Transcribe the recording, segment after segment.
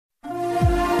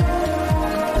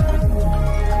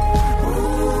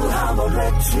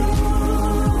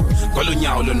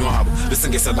Kolonyawo lonwabo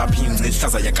besengesa lapha ingci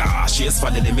ihlaza yakashi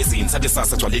esivalele emizini sathi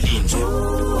sasa gcwale linje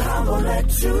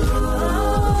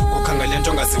ukhangele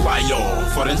into ongaziwayo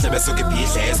for endlebe soke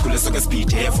ibhidle esikhule soke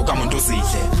sibhidle evuka umuntu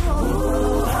uzidle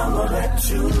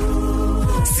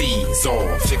sizo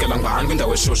fikela ngani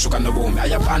kwindawo eshushu kanobomi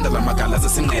ayabanda lamagala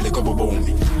zesinqele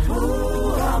kobobomi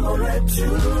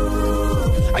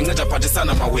anceda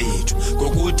phathisana mawethu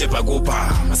ngokude bhakupha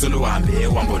masoluhambe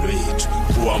uhambo lwethu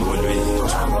uhambo lwethu.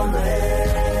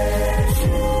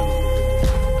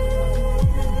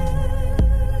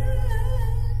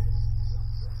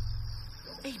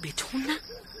 Ey Bethuna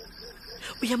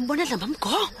uyambona la mamgo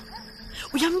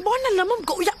uyambona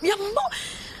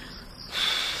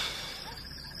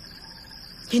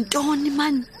intoni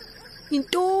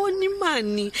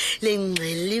mani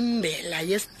lengcelimbela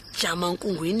yesijama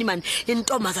nkungwini mani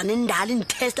intombazana endala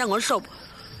indithesta ngolhlobo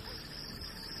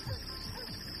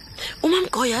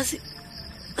umamgo yazi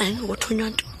ayingothonywa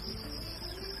nto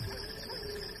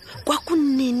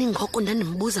kwakunini ngoko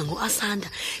ndandimbuza ngoAsanda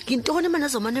ngintoni mani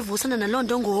azomane evusana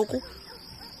nalonto ngoku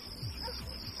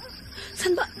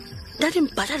sanba ndathi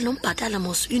mbhatala nombhatala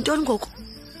mos intoni ngoku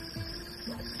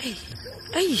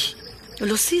ey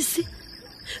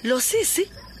lo sisi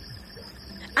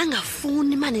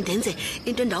angafuni mani ndenze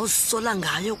into endawuzisola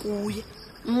ngayo kuye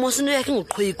mosino yakhe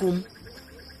ngoqhwi kum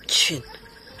chin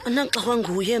anaxa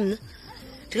kwanguye mna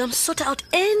ndingamsort out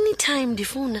anytime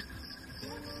ndifuna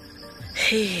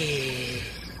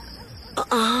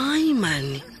ay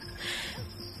mani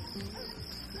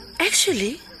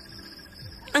actually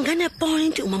angane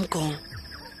point umamgongo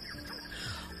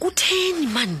kutheni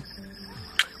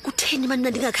mani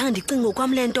ndingakhange ndicinge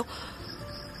ngokwam lento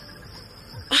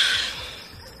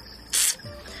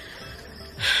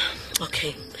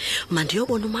okay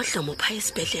mandiyobona uMadlomo phaya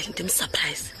esibhedlela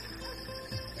ndimsurprise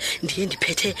ndiye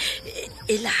ndiphethe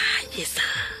elayeza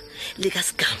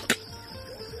likaSigampi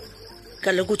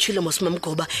kaloku utshilo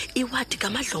mosimamgoba iwadi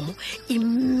kaMadlomo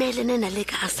imelene nale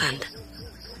kaAsanda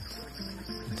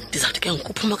ndizawuthi ke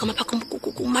ngokuphuma kamapha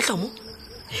kuMadlomo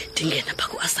ndingena pha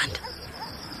kuAsanda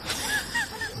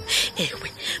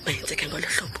ewe mayenzeke ngolo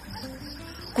hlobo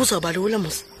kuzawuba lula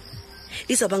mos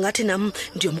izawuba ngathi nam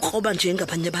ndiyomkroba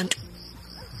njengabanye abantu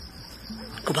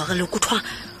ngoba kaloku kuthiwa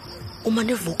uma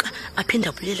nevuka aphinda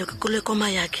abuyele kule koma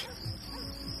yakhe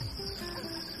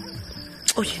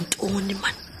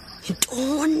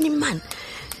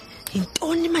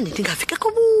yintoni mani ndingafika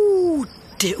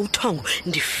kubude uthongo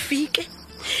ndifike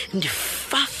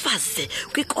ndifafaze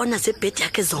kwikona zebhedi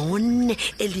yakhe zone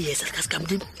eliyeza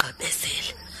likaSigampi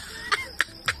ndimgqibezele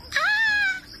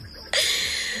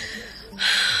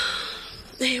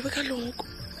ewe kaloku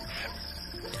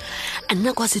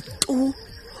andinakwazi tu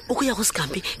ukuya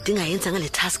kuSigampi ndingayenzanga le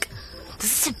task.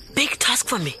 This is a big task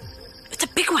for me. It's a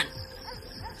big one.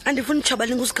 Andifuna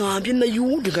utshabalala nguSigampi mna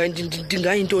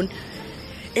ndingayintoni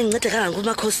engincede kangaka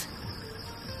kumakhosi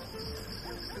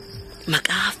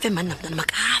makafe mani mntana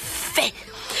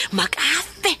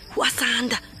makafe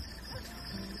uAsanda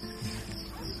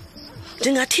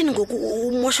ndingathini ngoku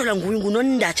umoshola nguye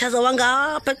ngunondatshaza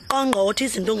wangapha eqongqotha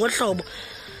izinto ngohlobo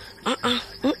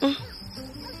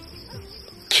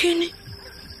tyhini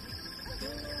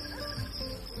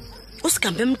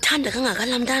uSigampi emthanda kangaka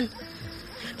la mntana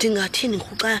ndingathini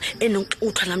ngokuxa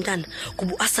enokuxuthwa la mntana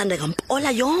kuba uAsanda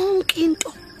ngampola yonke into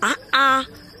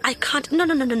I can't. No.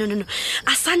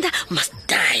 Asanda must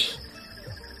die.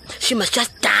 She must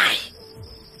just die.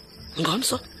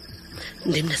 Ngomso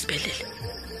ndimnesibelele.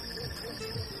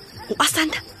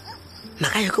 uAsanda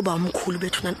makaye kuba umkhulu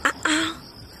bethu nani.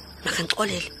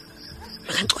 Makanixolele.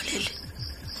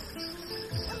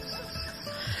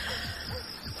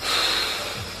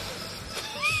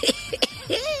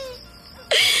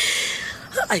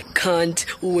 I can't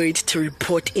wait to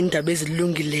report indaba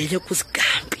ezilungileyo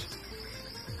kuSigampi.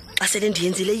 Asele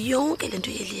ndiyenzile yonke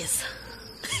lento yeliyeza.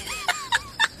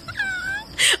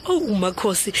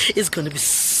 Makhosi is going to be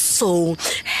so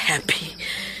happy.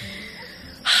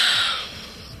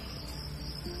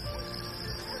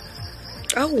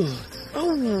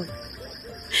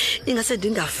 Ingase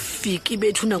ndingafiki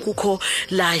bethu nakukho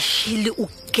la hili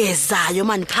ugezayo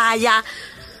mani phaya.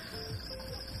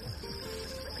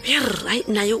 Right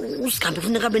nayo uSigampi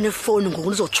ufuneka abe nefoni ngoku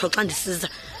nizotsho xa ndisiza.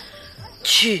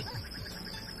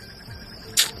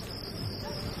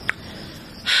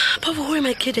 Papa, who am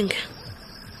I kidding?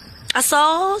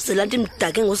 Asoze lanti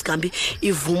mdake ngoSigampi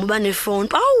ivuma uba nefoni.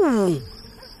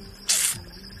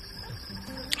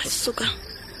 Suka.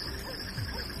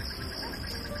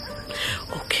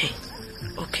 Okay.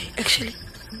 Actually,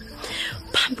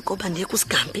 phambi koba ndiye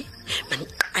kuSigampi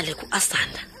maniqale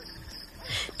kuAsanda.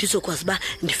 ndizokwazi uba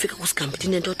ndifika kusigamba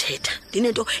ndinento thetha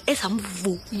ndinento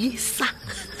ezamvuyisa.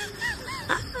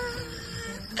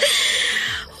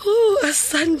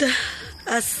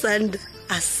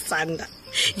 Asanda.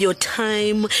 Your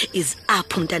time is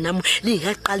up, mntanam.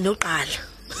 Lingaqali noqala.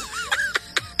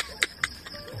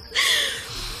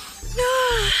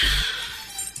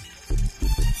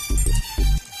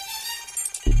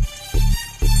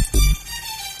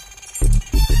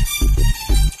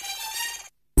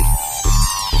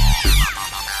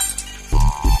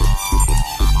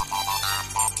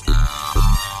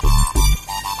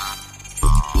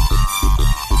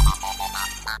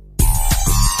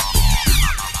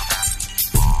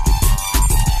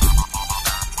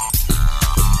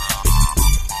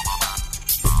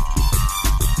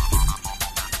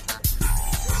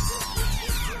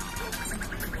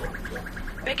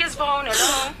 Beke's phone,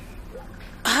 hello.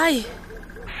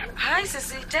 Hi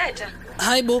sisi thetha.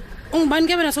 Hayi bo, ungubani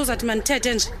ke wena sozathi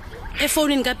manithethe nje?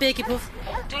 Efonini kaBheki phofu.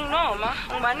 Dingnoma,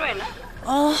 ungubani wena?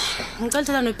 Oh, ngicela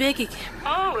thela noBheki ke.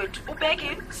 Oh wethu,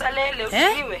 uBheki salele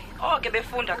uthiniwe. Ke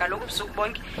befunda kaloku ubusuku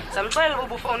bonke. Samxelela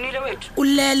ubufonile wethu.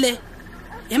 Ulele.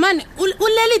 Yemani,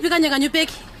 ulele iphi kanye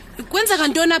uBheki? Kwenza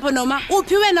kantoni apho noma?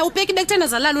 Uphi wena uBheki bekuthena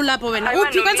zalala ulapho wena?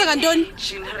 Uphi kwenza kantoni?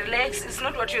 Relax, it's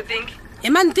not what you think.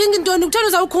 Yemani, think intoni? Ukuthena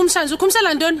uzawukhumsha nje,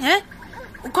 ukhumshela ntoni, he?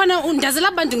 Ukhona undazela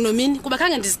abantu nginomini kuba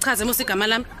khange ndisichaze mose igama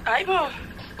lami. Hayibo,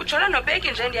 ujola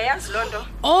noBheki nje ndiyayazi lonto.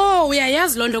 Oh,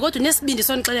 uyayazi lonto kodwa unesibindi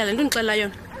sonixelela lento undixelela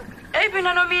yona. Eyiphi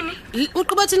nomini?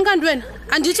 Uqhuba thini kanti wena?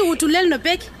 Andithi uthi ulele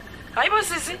noBheki? Hayibo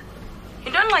sisi.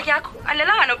 Into ngxaki yakho,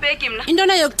 alelanga noBheki mina. Into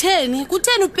nayo kutheni?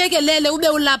 Kutheni ubhekelele ube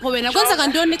ulapho wena? Kwenza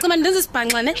kantoni ixema ndenza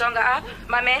isibhanxa ne? Jonga apha,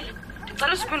 mamela.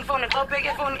 Ndicela usiphin phone xa uBheki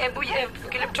efone ebuye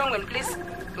evukile ebuthongweni please.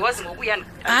 Ngiwazi ngokuyana.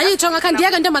 Hayi jonga kha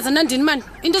ndiyeka ntombazana ndini man.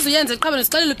 Into uzoyenza iqhaba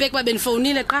nesixelela uBheki babe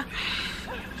nifonile qha.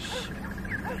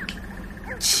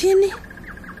 Chini.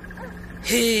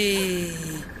 Hey.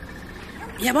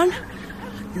 Yabona?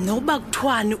 Noba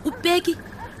kuthwani uBheki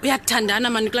uyakuthandana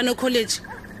man kulano college.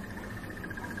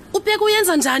 uBheki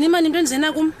uyenza njani manje into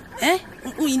endlena kum?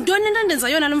 Uyintoni into endenza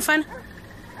yona lo mfana?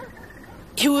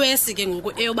 Iwesi ke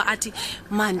ngoku eyoba athi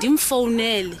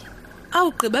mandimfonele.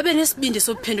 Awugqiba benesibindi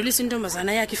sophendulisa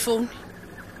intombazana yakhe ifone.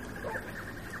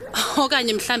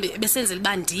 Okanye mhlambe besenzela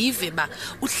ba ndive ba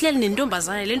uhleli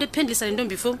nentombazana lento ephendulisa le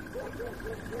ntombi ifone.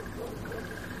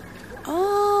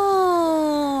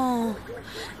 Oh.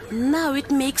 Now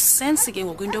it makes sense ke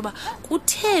ngoku into ba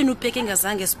kutheni uBheki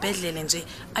engazange esibhedlele nje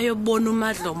ayobona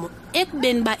uMadlomo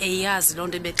ekubeni ba eyazi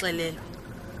lonto ebexelelwe.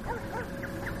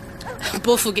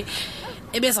 Phofu ke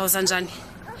ebezawuza njani?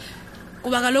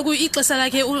 Kuba kaloku ixesha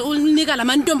lakhe unika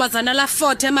lamantombazana la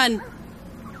 40 man.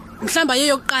 Mhlamba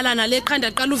yeyokuqala nale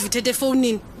qhanda qala uvithethe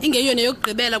efonini ingeyona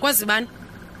yokugqibela kwazi bani.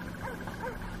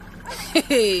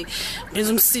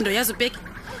 Ndenza umsindo yazi uBheki.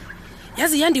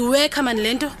 Yazi yandiweka man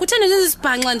lento. Kutheni nje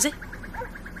isibhanxa nje?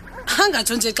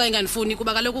 Angatsho nje xa inganifuni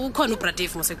kuba kaloku ukhona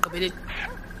uBradef moseqhubeleni.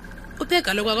 uBheki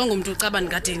kaloku akangumuntu ucabani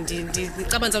ngade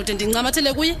ndicabana zawuthi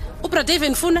ndincamathele kuye. uBradef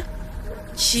endifuna?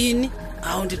 Shini?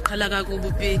 Awu ndiqhala kakubi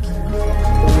uBheki.